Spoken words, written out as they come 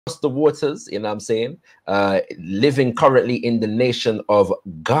the waters, you know what I'm saying, living currently in the nation of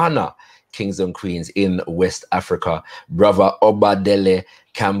Ghana, kings and queens in West Africa, brother Obadele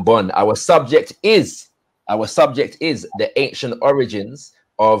Kambon. Our subject is the ancient origins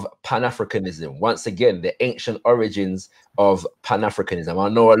of Pan-Africanism. Once again, the ancient origins of Pan-Africanism. I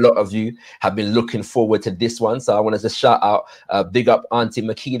know a lot of you have been looking forward to this one, so I want to just shout out, big up Auntie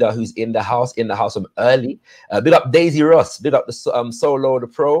Makeda, who's in the house from early. Big up Daisy Ross, big up the Solo the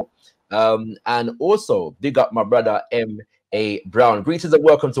Pro, and also big up my brother M.A. Brown. Greetings and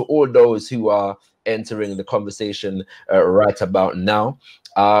welcome to all those who are entering the conversation right about now.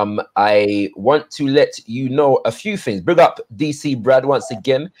 I want to let you know a few things. Big up DC Brad once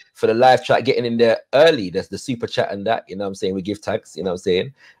again for the live chat, getting in there early. There's the super chat and that, you know what I'm saying? We give thanks, you know what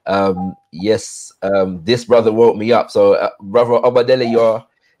I'm saying? Yes, this brother woke me up. So brother Obadele,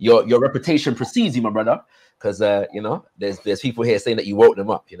 your reputation precedes you, my brother, because you know, there's people here saying that you woke them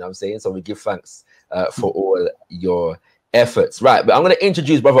up, you know what I'm saying? So we give thanks for all your efforts. Right, but I'm going to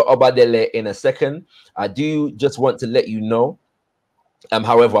introduce brother Obadele in a second. I do just want to let you know,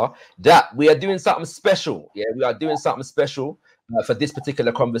 however, that we are doing something special. Yeah, we are doing something special for this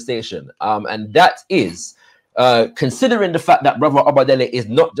particular conversation, and that is considering the fact that brother Obadele is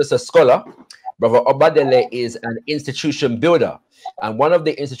not just a scholar. Brother Obadele is an institution builder, and one of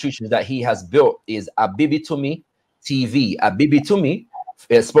the institutions that he has built is Abibitumi TV. Abibitumi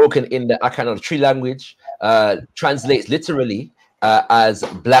is spoken in the Akan Tree language, translates literally as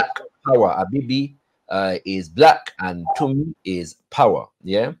black power. Abibi is black and Tumi is power.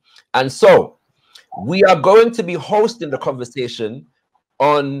 Yeah, and so we are going to be hosting the conversation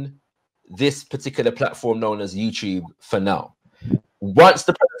on this particular platform known as YouTube for now. Once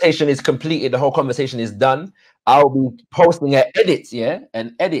the presentation is completed, the whole conversation is done, I'll be posting an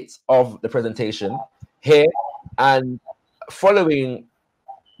edit of the presentation here, and following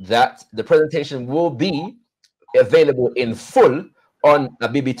that, the presentation will be available in full on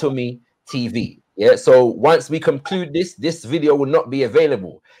Abibitumi TV. Yeah, so once we conclude this video will not be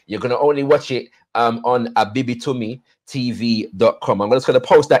available. You're going to only watch it on abibitumitv.com. I'm just going to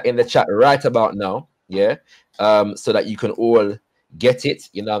post that in the chat right about now, yeah, so that you can all get it,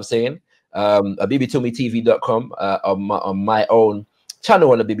 you know what I'm saying? abibitumitv.com on my own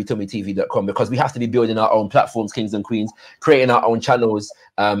channel on abibitumitv.com, because we have to be building our own platforms, kings and queens, creating our own channels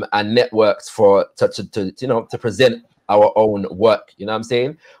and networks to present our own work, you know what I'm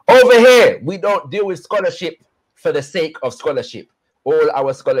saying? Over here, we don't deal with scholarship for the sake of scholarship. All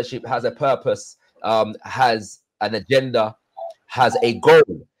our scholarship has a purpose, has an agenda, has a goal.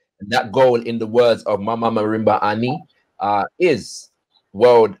 And that goal, in the words of Mama Marimba Ani, is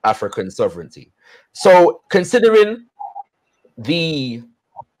world African sovereignty. So considering the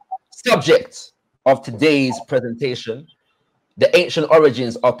subject of today's presentation, the ancient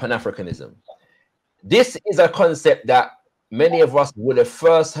origins of Pan-Africanism, this is a concept that many of us would have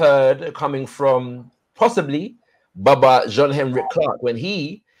first heard coming from possibly Baba John Henrik Clarke, when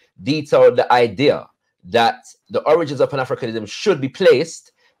he detailed the idea that the origins of Pan-Africanism should be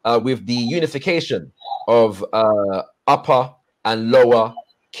placed with the unification of upper and lower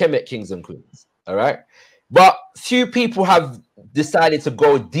Kemet kings and queens. All right, but few people have decided to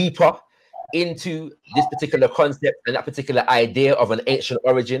go deeper into this particular concept and that particular idea of an ancient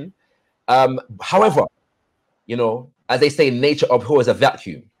origin. However, you know, as they say, nature abhors a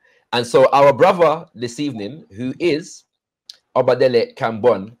vacuum. And so our brother this evening, who is Obadele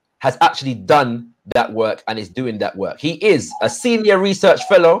Kambon, has actually done that work and is doing that work. He is a senior research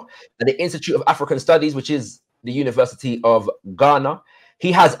fellow at the Institute of African Studies, which is the University of Ghana.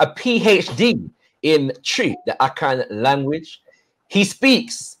 He has a PhD in Tree, the Akan language. He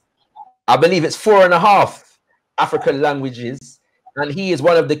speaks, I believe it's 4.5 African languages, and he is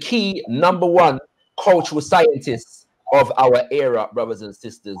one of the key #1 cultural scientists of our era, brothers and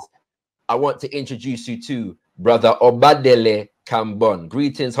sisters. I want to introduce you to brother Obadele Kambon.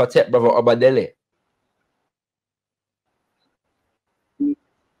 Greetings, Hotep, brother Obadele.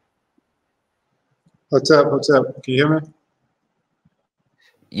 What's up? What's up? Can you hear me?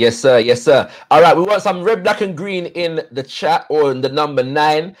 Yes, sir. Yes, sir. All right. We want some red, black, and green in the chat, or in the number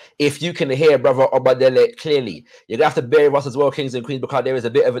 9, if you can hear brother Obadele clearly. You're going to have to bear with us as well, kings and queens, because there is a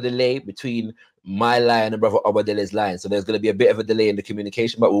bit of a delay between my line and brother Obadele's line. So there's going to be a bit of a delay in the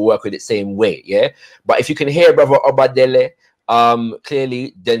communication, but we'll work with it same way. Yeah. But if you can hear brother Obadele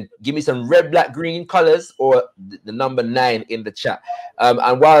clearly, then give me some red, black, green colors, or the number 9 in the chat.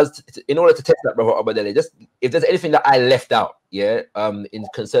 And whilst, in order to test that, brother Obadele, just if there's anything that I left out, yeah, in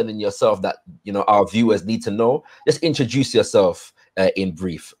concerning yourself that, you know, our viewers need to know, just introduce yourself in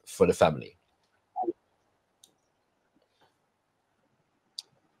brief for the family.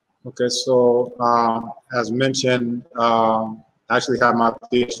 Okay, so as mentioned, I actually have my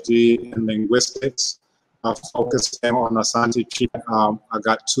PhD in linguistics, focusing on Asante Tree. I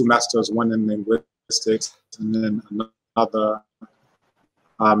got 2 masters, one in linguistics and then another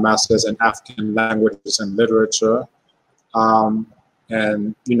master's in African languages and literature.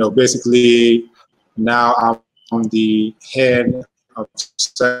 And, you know, basically now I'm the head of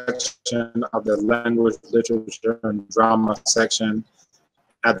section of the language, literature, and drama section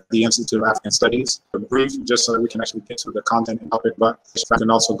at the Institute of African Studies. A brief, just so that we can actually get to the content and topic, but you can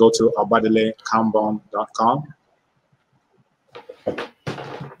also go to obadelekambon.com.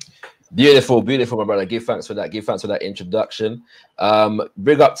 Beautiful, beautiful, my brother. Give thanks for that. Give thanks for that introduction.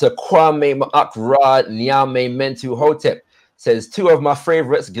 Big up to Kwame Akra Nyame Mentu Hotep. Says 2 of my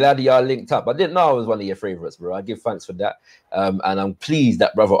favorites. Glad y'all linked up. I didn't know I was one of your favorites, bro. I give thanks for that. And I'm pleased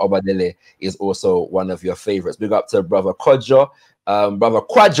that brother Obadele is also one of your favorites. Big up to brother Kodjo, brother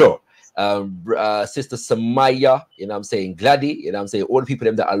Kwadjo, sister Samaya, you know what I'm saying, Gladdy, you know what I'm saying, all the people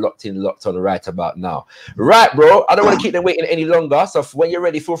them that are locked on right about now. Right, bro, I don't want to keep them waiting any longer, so when you're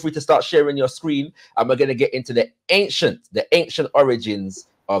ready, feel free to start sharing your screen, and we're going to get into the ancient origins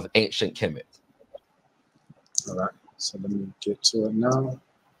of ancient Kemet. All right, so let me get to it now.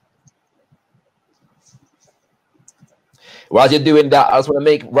 While you're doing that, I just want to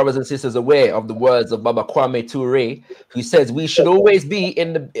make brothers and sisters aware of the words of Baba Kwame Ture, who says we should always be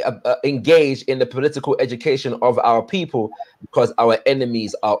in the engaged in the political education of our people, because our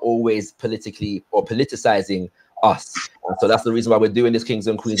enemies are always politically or politicizing us. And so that's the reason why we're doing this, kings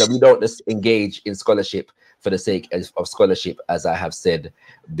and queens, that we don't just engage in scholarship for the sake of scholarship, as I have said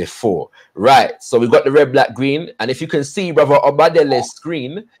before. Right, so we've got the red, black, green, and if you can see brother Obadele's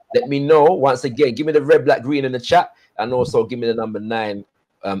screen, let me know. Once again, give me the red, black, green in the chat. And also give me the number 9,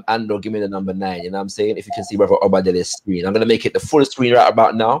 and or give me the number 9. You know what I'm saying? If you can see brother Obadele's screen, I'm gonna make it the full screen right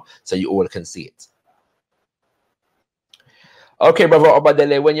about now, so you all can see it. Okay, brother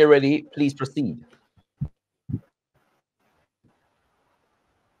Obadele, when you're ready, please proceed.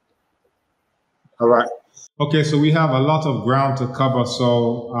 All right. Okay, so we have a lot of ground to cover,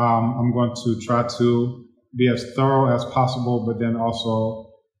 so I'm going to try to be as thorough as possible, but then also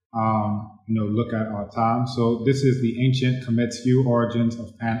look at our time. So this is the ancient Kemetiu origins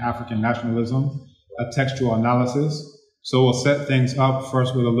of Pan-African nationalism, a textual analysis. So we'll set things up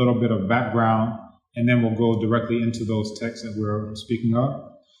first with a little bit of background, and then we'll go directly into those texts that we're speaking of.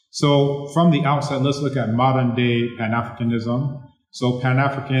 So from the outset, let's look at modern day Pan-Africanism. So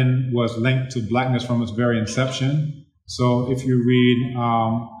Pan-African was linked to blackness from its very inception. So if you read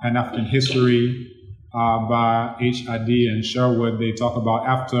Pan-African history by H.I.D. and Sherwood, they talk about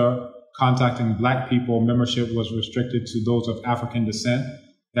after contacting black people, membership was restricted to those of African descent.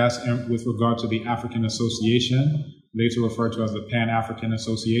 That's with regard to the African Association, later referred to as the Pan-African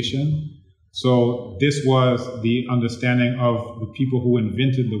Association. So this was the understanding of the people who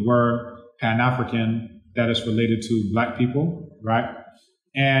invented the word Pan-African, that is related to black people, right?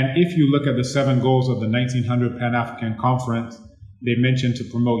 And if you look at the 7 goals of the 1900 Pan-African Conference, they mentioned to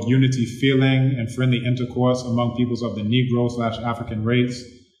promote unity, feeling, and friendly intercourse among peoples of the Negro/African race,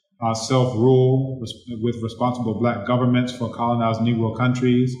 self-rule with responsible black governments for colonized Negro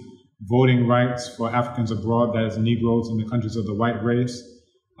countries, voting rights for Africans abroad, that is Negroes in the countries of the white race,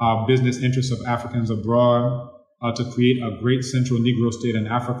 business interests of Africans abroad, to create a great central Negro state in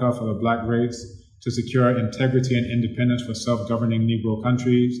Africa for the black race, to secure integrity and independence for self-governing Negro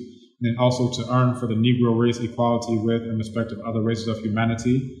countries, and then also to earn for the Negro race equality with and respect of other races of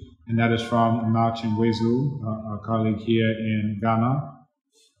humanity. And that is from Nna Chimwezu, our colleague here in Ghana.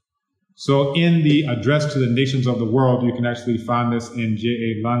 So in the address to the nations of the world, you can actually find this in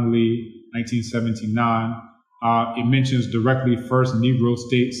J.A. Langley, 1979. It mentions directly first Negro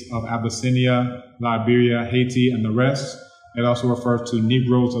states of Abyssinia, Liberia, Haiti, and the rest. It also refers to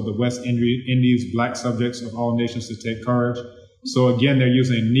Negroes of the West Indies, black subjects of all nations to take courage. So again, they're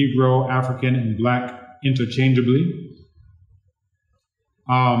using Negro, African, and black interchangeably.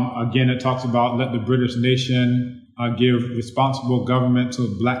 Again, it talks about let the British nation give responsible government to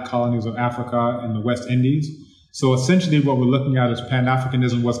black colonies of Africa and the West Indies. So essentially what we're looking at is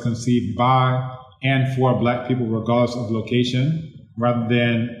Pan-Africanism was conceived by and for black people regardless of location, rather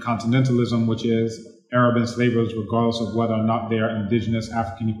than continentalism, which is Arab enslavers regardless of whether or not they are indigenous,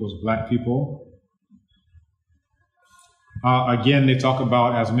 African equals black people. Again, they talk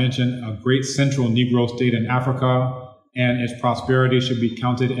about, as mentioned, a great central Negro state in Africa, and its prosperity should be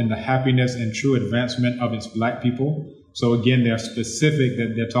counted in the happiness and true advancement of its black people. So again, they're specific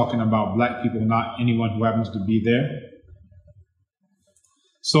that they're talking about black people, not anyone who happens to be there.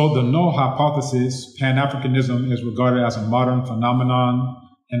 So the null hypothesis, Pan-Africanism, is regarded as a modern phenomenon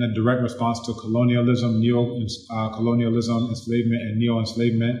in a direct response to colonialism, neo-colonialism, enslavement, and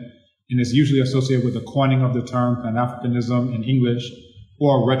neo-enslavement, and is usually associated with the coining of the term Pan-Africanism in English,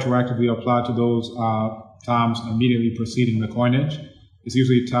 or retroactively applied to those times immediately preceding the coinage. It's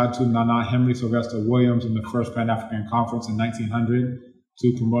usually tied to Nana Henry Sylvester Williams in the first Pan-African Conference in 1900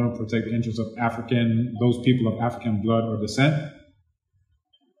 to promote and protect the interests of those people of African blood or descent.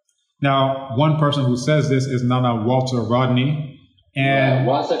 Now, one person who says this is Nana Walter Rodney. And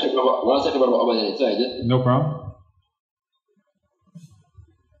one second, brother. Sorry, no problem.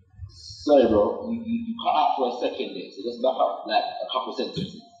 Sorry, bro. You cut out for a second there, so just back up like a couple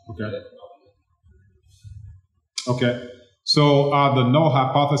sentences. Okay. So the null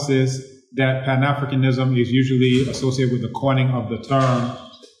hypothesis that Pan-Africanism is usually associated with the coining of the term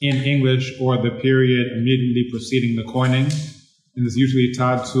in English or the period immediately preceding the coining, and is usually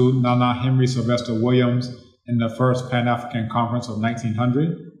tied to Nana Henry Sylvester Williams in the first Pan-African Conference of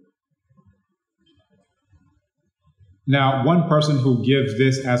 1900. Now, one person who gives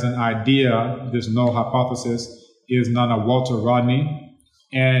this as an idea, this null hypothesis, is Nana Walter Rodney.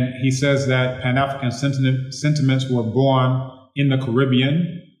 And he says that Pan-African sentiments were born in the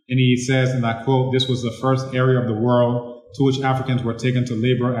Caribbean. And he says, and I quote, "This was the first area of the world to which Africans were taken to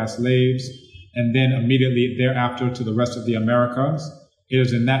labor as slaves, and then immediately thereafter to the rest of the Americas. It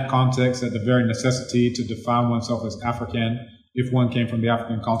is in that context that the very necessity to define oneself as African, if one came from the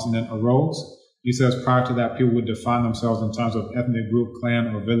African continent, arose." He says prior to that, people would define themselves in terms of ethnic group,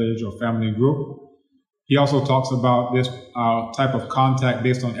 clan, or village, or family group. He also talks about this type of contact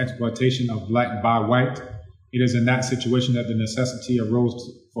based on exploitation of black by white. It is in that situation that the necessity arose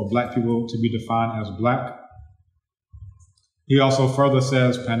for black people to be defined as black. He also further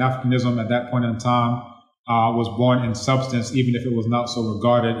says Pan-Africanism at that point in time was born in substance, even if it was not so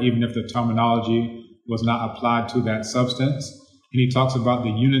regarded, even if the terminology was not applied to that substance. And he talks about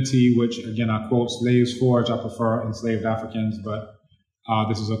the unity, which, again, I quote, "slaves forge." I prefer enslaved Africans, but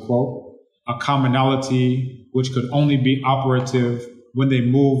this is a quote. "A commonality which could only be operative when they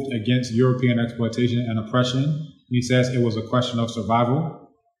moved against European exploitation and oppression." And he says it was a question of survival.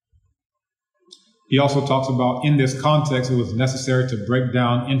 He also talks about, in this context, it was necessary to break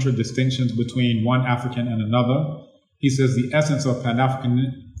down intra-distinctions between one African and another. He says the essence of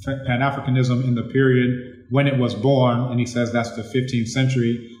Pan-Africanism in the period when it was born, and he says that's the 15th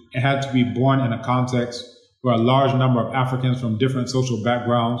century, it had to be born in a context where a large number of Africans from different social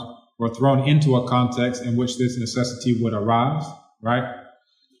backgrounds were thrown into a context in which this necessity would arise, right?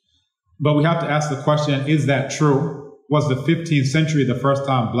 But we have to ask the question, is that true? Was the 15th century the first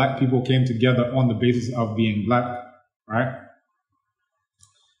time black people came together on the basis of being black, right?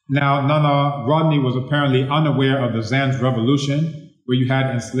 Now, Nana Rodney was apparently unaware of the Zanj Revolution, where you had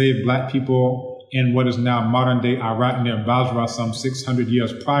enslaved black people in what is now modern-day Iraq near Basra some 600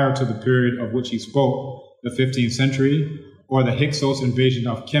 years prior to the period of which he spoke, the 15th century, or the Hyksos invasion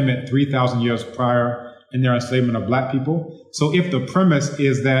of Kemet 3,000 years prior in their enslavement of black people. So if the premise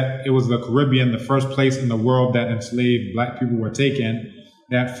is that it was the Caribbean, the first place in the world that enslaved black people were taken,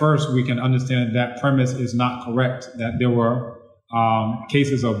 that first we can understand that premise is not correct, that there were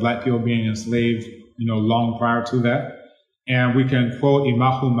cases of black people being enslaved, long prior to that. And we can quote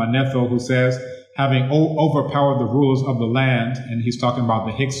Imahu Manetho, who says, having overpowered the rulers of the land, and he's talking about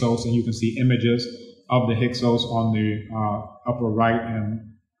the Hyksos, and you can see images of the Hyksos on the upper right and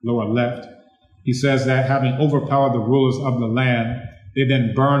lower left. He says that having overpowered the rulers of the land, they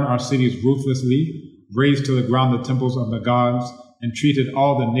then burned our cities ruthlessly, razed to the ground the temples of the gods, and treated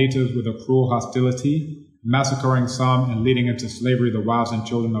all the natives with a cruel hostility, massacring some and leading into slavery the wives and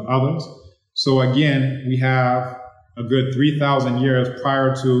children of others. So again, we have a good 3,000 years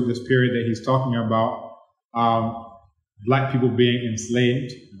prior to this period that he's talking about, black people being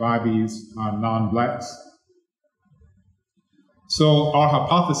enslaved by these non-blacks. So our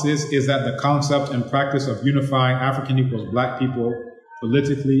hypothesis is that the concept and practice of unifying African equals black people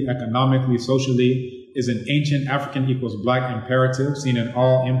politically, economically, socially is an ancient African equals black imperative seen in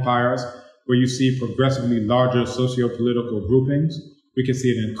all empires where you see progressively larger socio-political groupings. We can see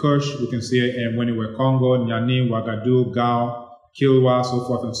it in Kush, we can see it in Weniwe Congo, Nyani, Ouagadougou, Gao, Kilwa, so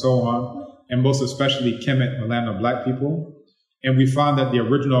forth and so on, and most especially Kemet, the land of black people. And we found that the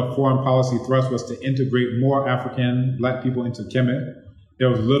original foreign policy thrust was to integrate more African black people into Kemet. There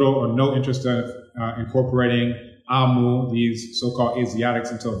was little or no interest in incorporating Amu, these so-called Asiatics,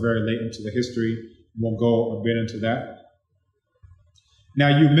 until very late into the history. We'll go a bit into that. Now,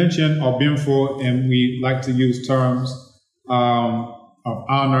 you mentioned Obimfo, and we like to use terms of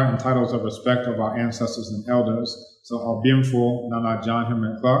honor and titles of respect of our ancestors and elders. So Obimfo, Nana John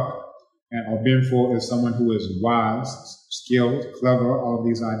Henry Clark, and Obimfo is someone who is wise, skilled, clever, all of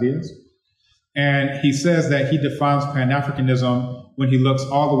these ideas. And he says that he defines Pan-Africanism when he looks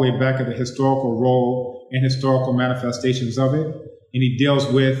all the way back at the historical role and historical manifestations of it. And he deals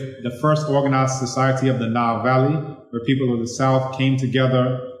with the first organized society of the Nile Valley, where people of the South came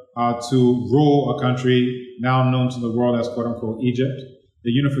together to rule a country now known to the world as quote-unquote Egypt.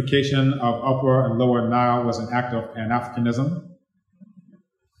 The unification of Upper and Lower Nile was an act of Pan-Africanism.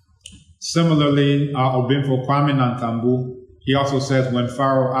 Similarly, Obinfo Kwame Nantambu, he also says when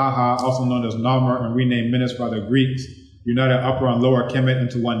Pharaoh Aha, also known as Narmer and renamed Menes by the Greeks, united Upper and Lower Kemet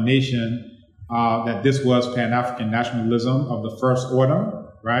into one nation, that this was Pan-African nationalism of the first order,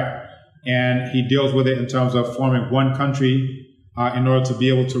 right? And he deals with it in terms of forming one country in order to be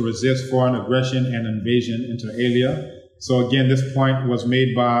able to resist foreign aggression and invasion inter alia. So again, this point was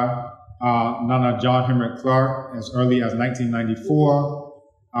made by Nana John Henrik Clark as early as 1994.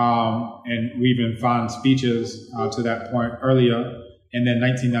 And we even find speeches to that point earlier. And then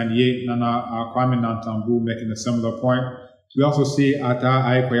 1998, Nana Kwame Nantambu making a similar point. We also see Ata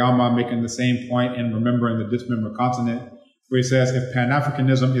Aikoyama making the same point in Remembering the Dismembered Continent, where he says, if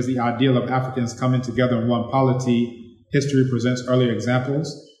Pan-Africanism is the ideal of Africans coming together in one polity, history presents earlier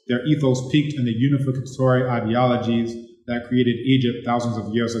examples. Their ethos peaked in the unificatory ideologies that created Egypt thousands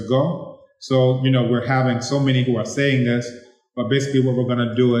of years ago. So, you know, we're having so many who are saying this, but basically what we're going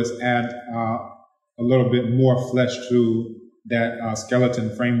to do is add a little bit more flesh to that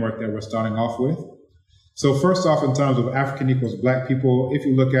skeleton framework that we're starting off with. So first off, in terms of African equals black people, if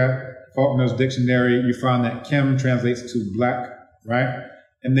you look at Faulkner's dictionary, you find that Kim translates to black, right?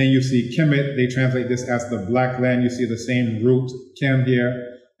 And then you see Kemet, they translate this as the black land. You see the same root, Kim,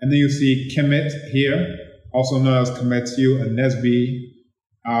 here. And then you see Kemet here, also known as Kemetiu and Nesbi,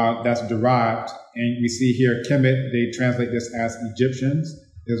 that's derived. And we see here Kemet, they translate this as Egyptians.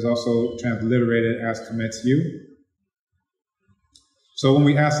 It's also transliterated as Kemetiu. So when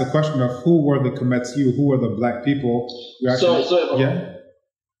we ask the question of who were the Kemetiu, who were the black people, we actually... Sorry. Yeah?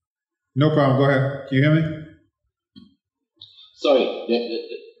 No problem, go ahead. Can you hear me? Sorry, the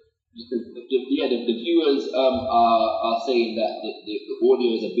viewers are saying that the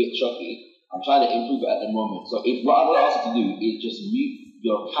audio is a bit choppy. I'm trying to improve it at the moment. So what I'm going to ask you to do is just mute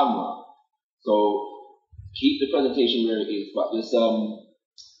your camera. So keep the presentation where it is, but just turn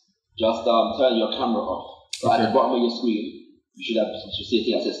your camera off. So okay. At the bottom of your screen, you should see a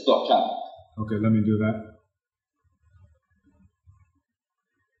thing that says stop cam. Okay, let me do that.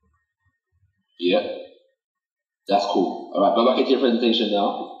 Yeah, that's cool. All right, go back into your presentation now.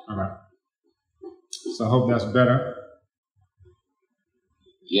 All right. So I hope that's better.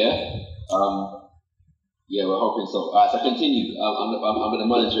 Yeah. Yeah, we're hoping so. All right, so continue. I'm going to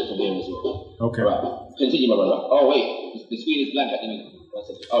monitor it from here as well. Okay. All right, continue, my brother. Oh wait, the screen is blank at the minute.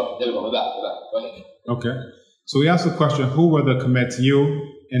 Oh, there we go. We're back. Go ahead. Okay. So we asked the question, who were the Kemetiu?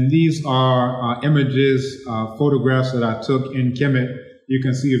 And these are images, photographs that I took in Kemet. You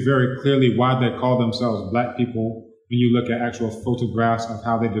can see very clearly why they call themselves black people when you look at actual photographs of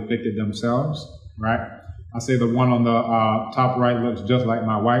how they depicted themselves, right? I say the one on the top right looks just like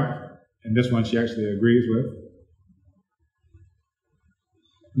my wife, and this one she actually agrees with.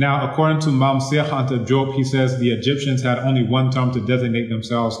 Now, according to Mamsir Anta Diop, he says the Egyptians had only one term to designate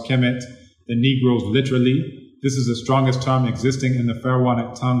themselves, Kemet, the Negroes literally. This is the strongest term existing in the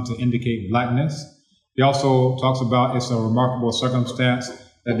Pharaonic tongue to indicate blackness. He also talks about it's a remarkable circumstance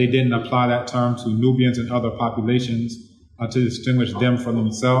that they didn't apply that term to Nubians and other populations to distinguish them from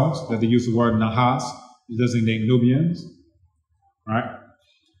themselves, that they use the word Nahas to designate Nubians, right?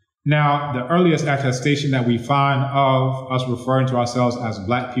 Now, the earliest attestation that we find of us referring to ourselves as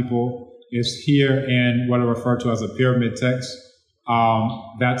black people is here in what are referred to as a pyramid text.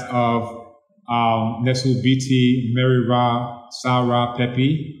 That's of Nesubiti Merira Sara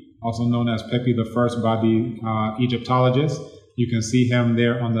Pepi, also known as Pepi the First by the Egyptologists. You can see him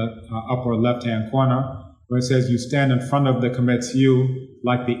there on the upper left-hand corner, where it says, you stand in front of the Kemetiu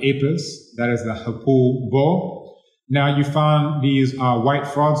like the Apis, that is the Hapu bull. Now you find these white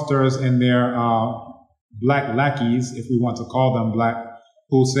fraudsters and their black lackeys, if we want to call them black,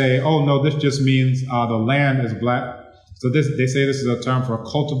 who say, oh no, this just means the land is black. So they say this is a term for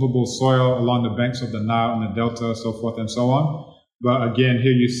cultivable soil along the banks of the Nile and the Delta, so forth and so on. But again,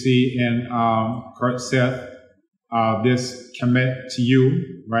 here you see in Kurt Seth, this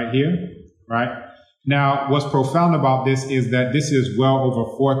Kemetiu right here, right? Now, what's profound about this is that this is well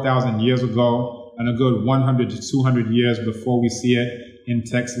over 4,000 years ago and a good 100 to 200 years before we see it in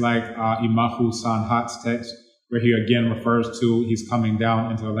texts like Imahu Sanhat's text, where he again refers to he's coming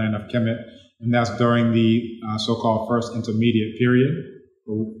down into the land of Kemet. And that's during the so-called first intermediate period.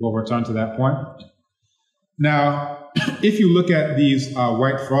 We'll return to that point. Now, if you look at these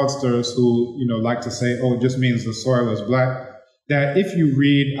white fraudsters who, like to say, oh, it just means the soil is black, that if you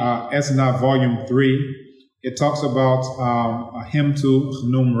read Esna Volume 3, it talks about a hymn to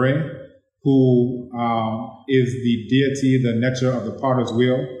Hnumre, who is the deity, the nature of the potter's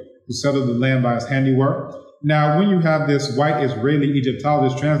wheel, who settled the land by his handiwork. Now, when you have this white Israeli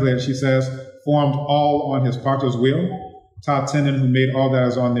Egyptologist translated, she says, formed all on his potter's wheel, Ta Tenen, who made all that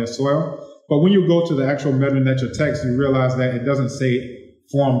is on their soil. But when you go to the actual Medu-Neter text, you realize that it doesn't say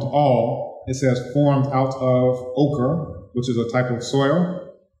formed all. It says formed out of ochre, which is a type of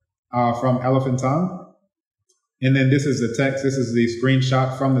soil from Elephanton. And then this is the text. This is the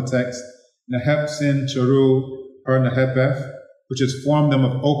screenshot from the text. Nehep sin cheru her nehepeth, which is formed them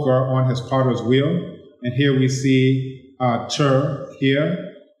of ochre on his potter's wheel. And here we see chur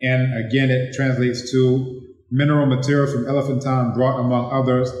here. And again, it translates to mineral material from Elephanton brought among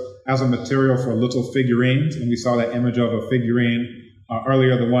others as a material for little figurines. And we saw that image of a figurine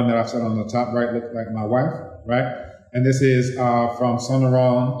earlier, the one that I said on the top right looked like my wife, right? And this is from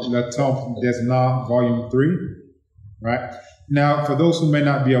Sonoran Le Temple des Nains, Volume 3, right? Now, for those who may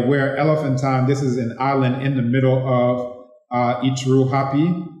not be aware, Elephanton, this is an island in the middle of Itru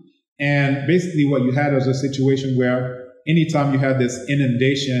Hapi. And basically what you had was a situation where anytime you had this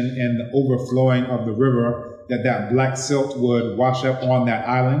inundation and the overflowing of the river, that black silt would wash up on that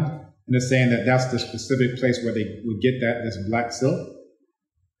island. And they're saying that that's the specific place where they would get this black silt.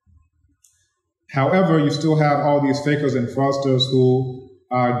 However, you still have all these fakers and fraudsters who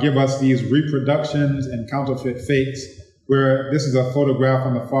give us these reproductions and counterfeit fakes, where this is a photograph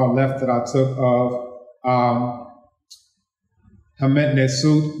on the far left that I took of Hamet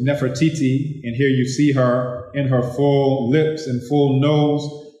Nesut Nefertiti, and here you see her in her full lips and full nose,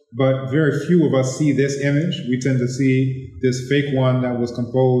 but very few of us see this image. We tend to see this fake one that was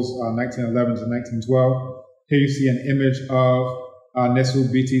composed 1911 to 1912. Here you see an image of Nesut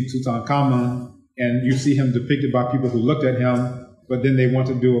Biti Tutankhamun, and you see him depicted by people who looked at him, but then they want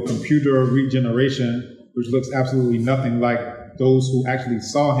to do a computer regeneration, which looks absolutely nothing like those who actually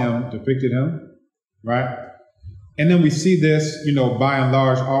saw him, depicted him, right? And then we see this, by and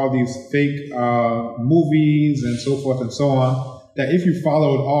large, all these fake movies and so forth and so on, that if you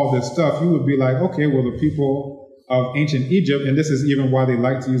followed all this stuff, you would be like, okay, well, the people of ancient Egypt, and this is even why they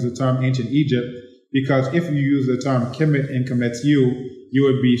like to use the term ancient Egypt, because if you use the term Kemet and Kemetiu, you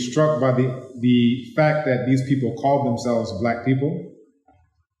would be struck by the fact that these people called themselves black people.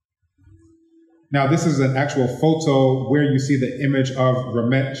 Now, this is an actual photo where you see the image of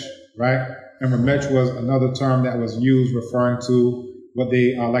Ramech, right? And Ramech was another term that was used referring to what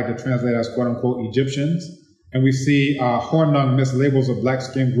they like to translate as quote-unquote Egyptians. And we see Hornung mislabels a black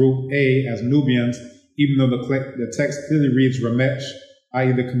skin group A as Nubians, even though the text clearly reads Ramech,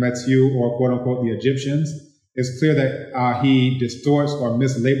 i.e. the Kemetiu or quote-unquote the Egyptians. It's clear that he distorts or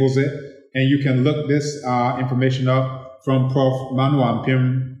mislabels it. And you can look this information up from Prof. Manu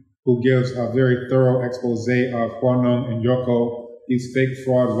Ampim, who gives a very thorough expose of Hornung and Yoko, these fake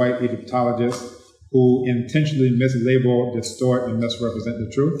fraud white Egyptologists who intentionally mislabel, distort, and misrepresent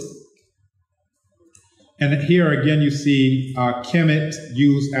the truth. And here again, you see Kemet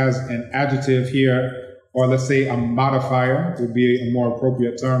used as an adjective here, or let's say a modifier would be a more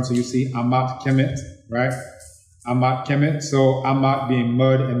appropriate term. So you see Amat Kemet, right? Amat Kemet. So Amat being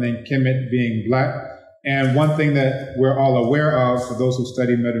mud and then Kemet being black. And one thing that we're all aware of, for those who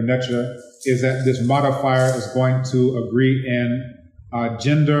study Medu-Neter, is that this modifier is going to agree in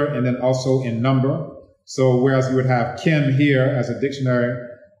gender and then also in number. So whereas you would have Kim here as a dictionary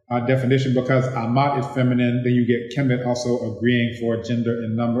definition, because Amat is feminine, then you get Kemet also agreeing for gender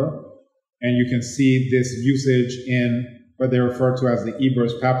and number. And you can see this usage in what they refer to as the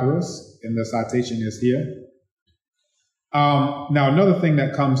Ebers Papyrus, and the citation is here. Now, another thing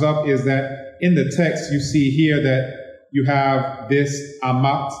that comes up is that in the text, you see here that you have this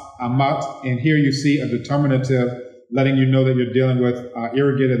Amat, and here you see a determinative letting you know that you're dealing with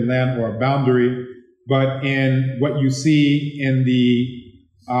irrigated land or a boundary. But in what you see in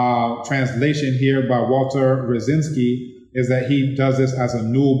the translation here by Walter Rzinski is that he does this as a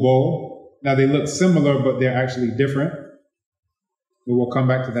null bowl. Now they look similar, but they're actually different. We will come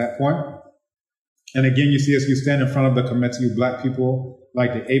back to that point. And again, you see as you stand in front of the Kemetiu black people,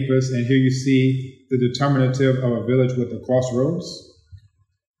 like the Apis, and here you see the determinative of a village with the crossroads.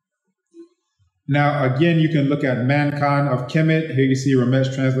 Now, again, you can look at mankind of Kemet. Here you see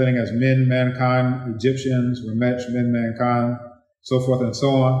Ramech translating as men, mankind, Egyptians, Ramech, men, mankind, so forth and so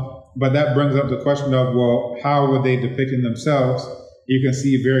on. But that brings up the question of, well, how were they depicting themselves? You can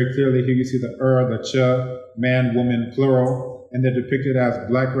see very clearly here you see the the Ch, man, woman, plural, and they're depicted as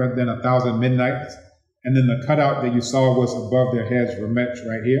blacker than 1,000 midnights. And then the cutout that you saw was above their heads, Remech,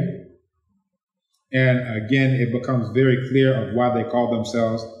 right here. And again, it becomes very clear of why they call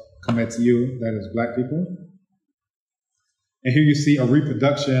themselves Kametiu, that is black people. And here you see a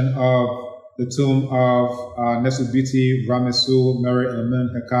reproduction of the tomb of Nesubiti Ramesu Mary Emin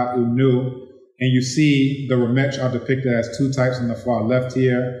Heka Unu. And you see the Remech are depicted as two types on the far left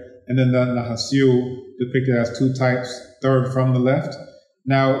here. And then the Nahasiu depicted as two types, third from the left.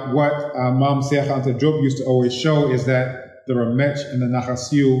 Now, what Mam Sheikh Anta Diop used to always show is that the Remech and the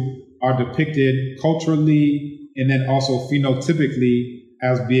Nahasiu are depicted culturally and then also phenotypically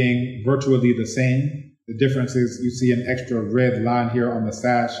as being virtually the same. The difference is you see an extra red line here on the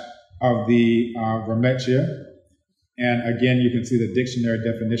sash of the Remech here. And again, you can see the dictionary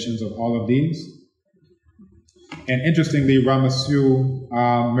definitions of all of these. And interestingly, Ramesu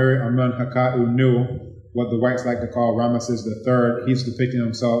Mary Amun Haka Unu, what the whites like to call Ramesses III, he's depicting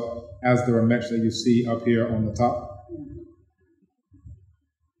himself as the Remech that you see up here on the top.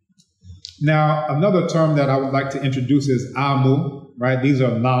 Now, another term that I would like to introduce is Amu, right? These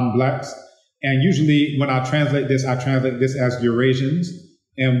are non-blacks. And usually when I translate this as Eurasians.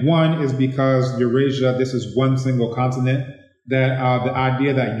 And one is because Eurasia, this is one single continent, that the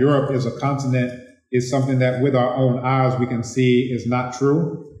idea that Europe is a continent is something that with our own eyes we can see is not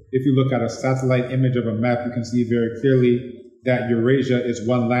true. If you look at a satellite image of a map, you can see very clearly that Eurasia is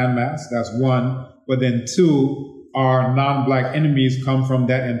one landmass, that's one. But then two, our non-black enemies come from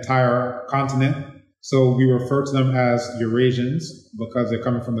that entire continent. So we refer to them as Eurasians because they're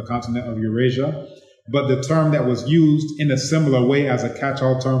coming from the continent of Eurasia. But the term that was used in a similar way as a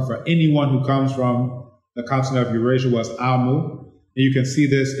catch-all term for anyone who comes from the continent of Eurasia was Amu. And you can see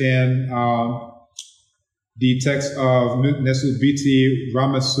this in the text of Nesubiti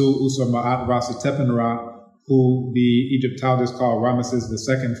Ramesu Usa Ma'at Rasa Tepenra, who the Egyptologists call Ramesses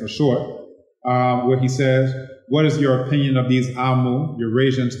II for short, where he says, "What is your opinion of these Amu,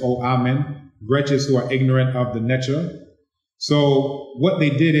 Eurasians, O Amen, wretches who are ignorant of the nature?" So what they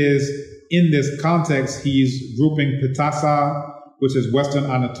did is, in this context, he's grouping Pitasa, which is Western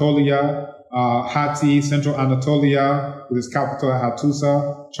Anatolia, Hatti, Central Anatolia, with its capital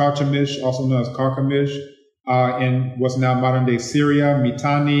Hattusa, Charchamish, also known as Karkamish, in what's now modern-day Syria,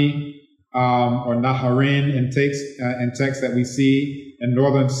 Mitanni, or Naharin in texts that we see in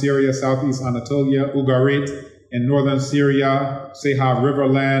northern Syria, southeast Anatolia, Ugarit in northern Syria, Seha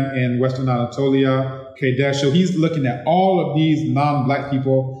Riverland in western Anatolia, Kadesh. So he's looking at all of these non-black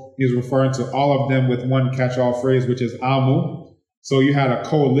people. He's referring to all of them with one catch-all phrase, which is Amu. So you had a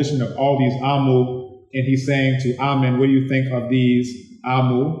coalition of all these Amu, and he's saying to Amen, what do you think of these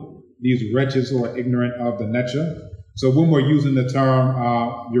Amu, these wretches who are ignorant of the nature? So when we're using the term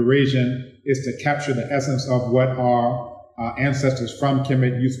Eurasian, is to capture the essence of what our ancestors from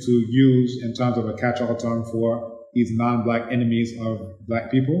Kemet used to use in terms of a catch-all term for these non-black enemies of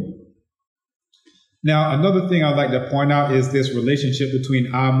black people. Now, another thing I'd like to point out is this relationship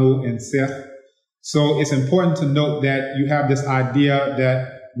between Amu and Seth. So it's important to note that you have this idea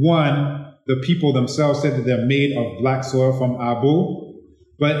that, one, the people themselves said that they're made of black soil from Abu,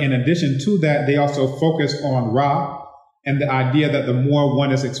 but in addition to that, they also focus on Ra, and the idea that the more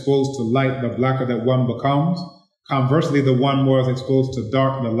one is exposed to light, the blacker that one becomes. Conversely, the one more is exposed to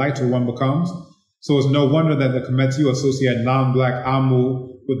dark, the lighter one becomes. So it's no wonder that the Kemetiu associate non-black Amu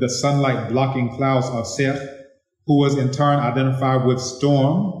with the sunlight blocking clouds of Seth, who was in turn identified with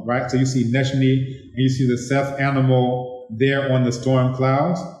storm, right? So you see Neshni, and you see the Seth animal there on the storm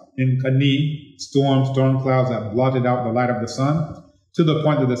clouds. In Kani, storm clouds that blotted out the light of the sun, to the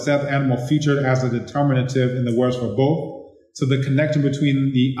point that the Seth animal featured as a determinative in the words for both. So the connection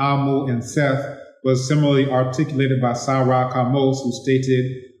between the Amu and Seth was similarly articulated by Sarah Kamos, who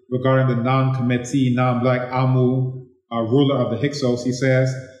stated regarding the non-Kemeti, non-black Amu, ruler of the Hyksos, he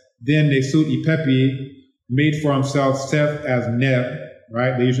says, "Then Nesut Ipepi made for himself Seth as Neb,"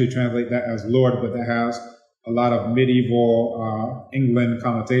 right? They usually translate that as Lord, but that has a lot of medieval England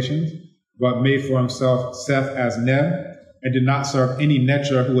connotations, but made for himself Seth as Neb, and did not serve any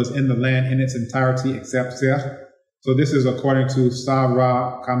Necher who was in the land in its entirety except Seth. So this is according to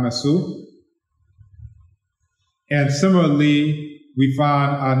Sarah Kamasu. And similarly, we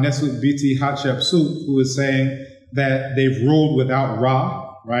find Nesut Biti Hatshepsut, who is saying that they've ruled without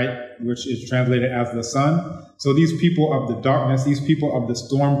Ra, right, which is translated as the sun. So these people of the darkness, these people of the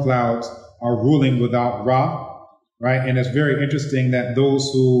storm clouds are ruling without Ra, right? And it's very interesting that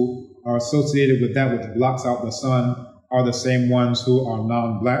those who are associated with that, which blocks out the sun, are the same ones who are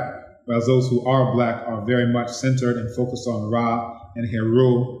non-black, whereas those who are black are very much centered and focused on Ra and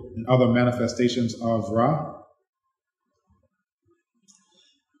Heru and other manifestations of Ra.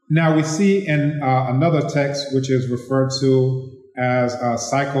 Now we see in another text, which is referred to as a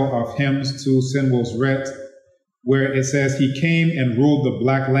cycle of hymns to Sinwil's Ret, where it says, he came and ruled the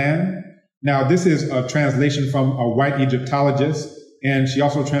black land. Now this is a translation from a white Egyptologist, and she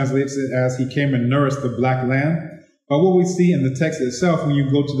also translates it as, he came and nourished the black land. But what we see in the text itself, when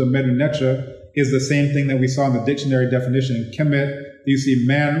you go to the Medu Neter, is the same thing that we saw in the dictionary definition. Kemet, you see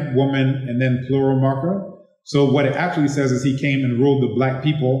man, woman, and then plural marker. So what it actually says is he came and ruled the black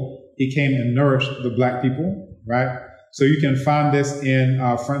people. He came and nourished the black people, right? So you can find this in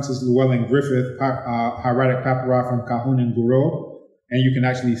Francis Llewellyn Griffith, Hieratic Papyri from Kahun and Guro, and you can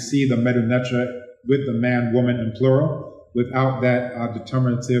actually see the Medu Neter with the man, woman, and plural without that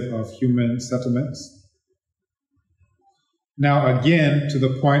determinative of human settlements. Now, again, to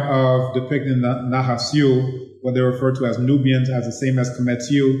the point of depicting the Nahasiu, what they refer to as Nubians as the same as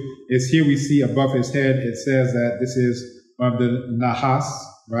Kemetiu, is here we see above his head, it says that this is one of the Nahas,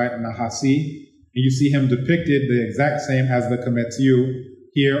 right, Nahasi. And you see him depicted the exact same as the Kemetiu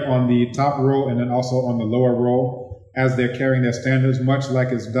here on the top row and then also on the lower row as they're carrying their standards, much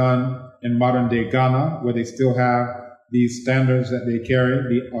like it's done in modern day Ghana, where they still have these standards that they carry,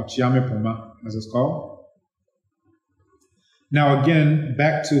 the Ochiamipuma, as it's called. Now, again,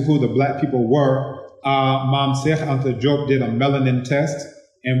 back to who the black people were, Mam Sheikh Anta Diop did a melanin test,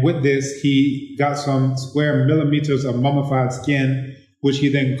 and with this, he got some square millimeters of mummified skin, which he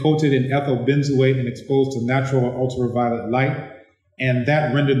then coated in ethyl benzoate and exposed to natural or ultraviolet light, and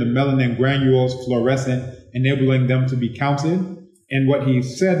that rendered the melanin granules fluorescent, enabling them to be counted. And what he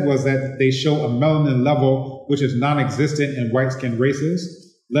said was that they show a melanin level which is non-existent in white-skinned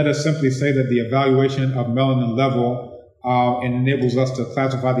races. Let us simply say that the evaluation of melanin level enables us to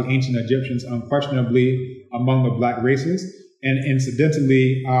classify the ancient Egyptians unquestionably among the black races. And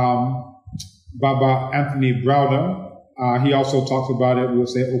incidentally, Baba Anthony Browder, he also talks about it, we'll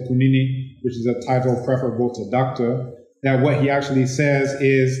say Okunini, which is a title preferable to doctor, that what he actually says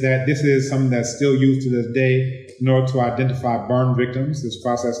is that this is something that's still used to this day in order to identify burn victims, this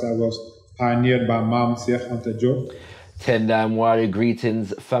process that was pioneered by Mam Sheikh Anta Diop. Tendamwari,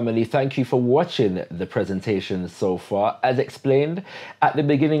 greetings family. Thank you for watching the presentation so far. As explained at the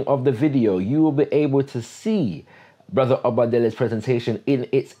beginning of the video, you will be able to see Brother Obadele's presentation in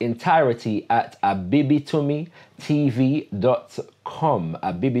its entirety at abibitumitv.com.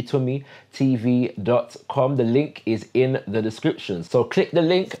 abibitumitv.com. The link is in the description. So click the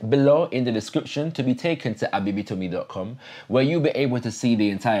link below in the description to be taken to abibitumi.com, where you'll be able to see the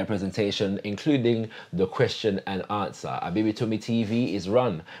entire presentation, including the question and answer. Abibitumi TV is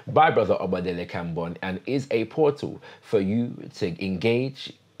run by Brother Obadele Kambon and is a portal for you to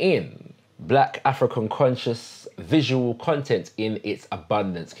engage in Black African conscious visual content in its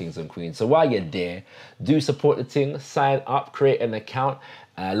abundance, kings and queens. So while you're there, do support the thing, sign up, create an account,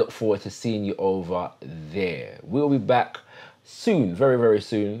 and I look forward to seeing you over there. We'll be back soon, very, very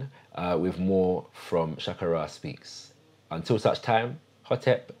soon, with more from Shakara Speaks. Until such time,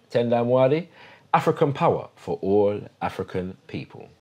 Hotep Tendamwadi, African power for all African people.